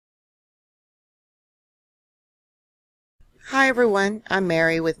Hi everyone, I'm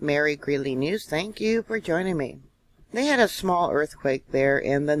Mary with Mary Greeley News. Thank you for joining me. They had a small earthquake there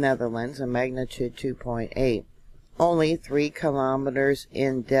in the Netherlands, a magnitude 2.8, only 3 kilometers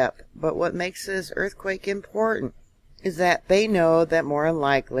in depth. But what makes this earthquake important is that they know that more than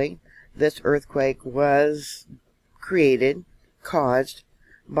likely this earthquake was caused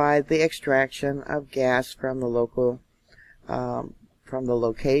by the extraction of gas from the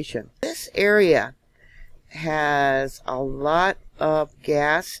location. This area has a lot of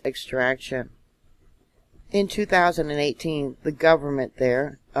gas extraction. In 2018, the government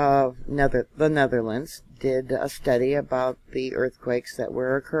there of the Netherlands did a study about the earthquakes that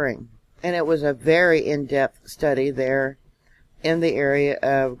were occurring. And it was a very in-depth study there in the area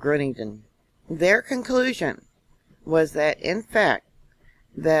of Groningen. Their conclusion was that, in fact,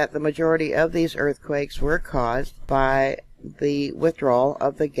 that the majority of these earthquakes were caused by the withdrawal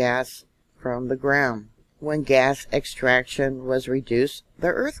of the gas from the ground. When gas extraction was reduced, the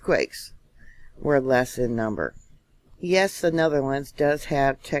earthquakes were less in number. Yes, the Netherlands does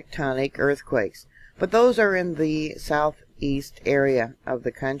have tectonic earthquakes, but those are in the southeast area of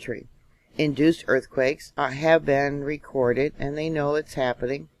the country. Induced earthquakes have been recorded, and they know it's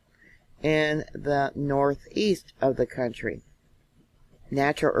happening in the northeast of the country.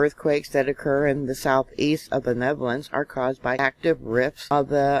 Natural earthquakes that occur in the southeast of the Netherlands are caused by active rifts of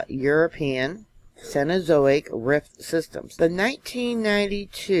the European Cenozoic rift systems. The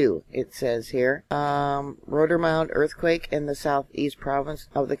 1992, it says here, Rotermond earthquake in the southeast province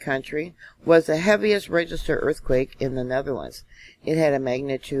of the country was the heaviest registered earthquake in the Netherlands. It had a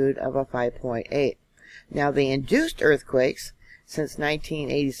magnitude of a 5.8. Now, the induced earthquakes, since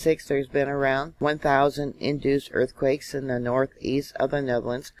 1986, there's been around 1,000 induced earthquakes in the northeast of the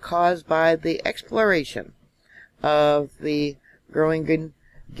Netherlands caused by the exploration of the Groningen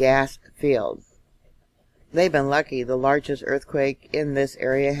gas field. They've been lucky. The largest earthquake in this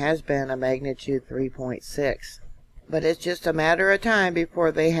area has been a magnitude 3.6. But it's just a matter of time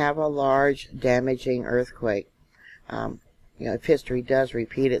before they have a large damaging earthquake. If history does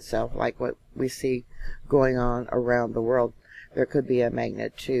repeat itself, like what we see going on around the world, there could be a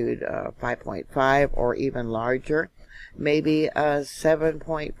magnitude 5.5 or even larger, maybe a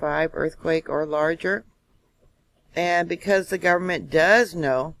 7.5 earthquake or larger. And because the government does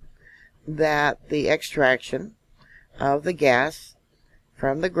know that the extraction of the gas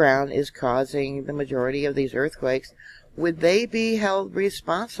from the ground is causing the majority of these earthquakes, would they be held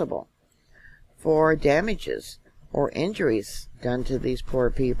responsible for damages or injuries done to these poor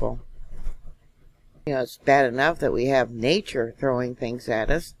people? It's bad enough that we have nature throwing things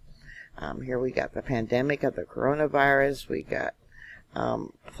at us. Here we got the pandemic of the coronavirus. We got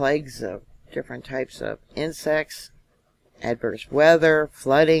plagues of different types of insects, adverse weather,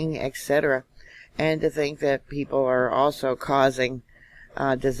 flooding, etc. And to think that people are also causing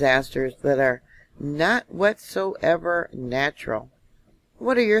disasters that are not whatsoever natural.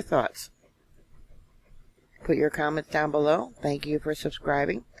 What are your thoughts? Put your comments down below. Thank you for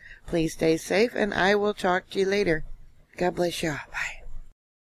subscribing. Please stay safe, and I will talk to you later. God bless you all. Bye.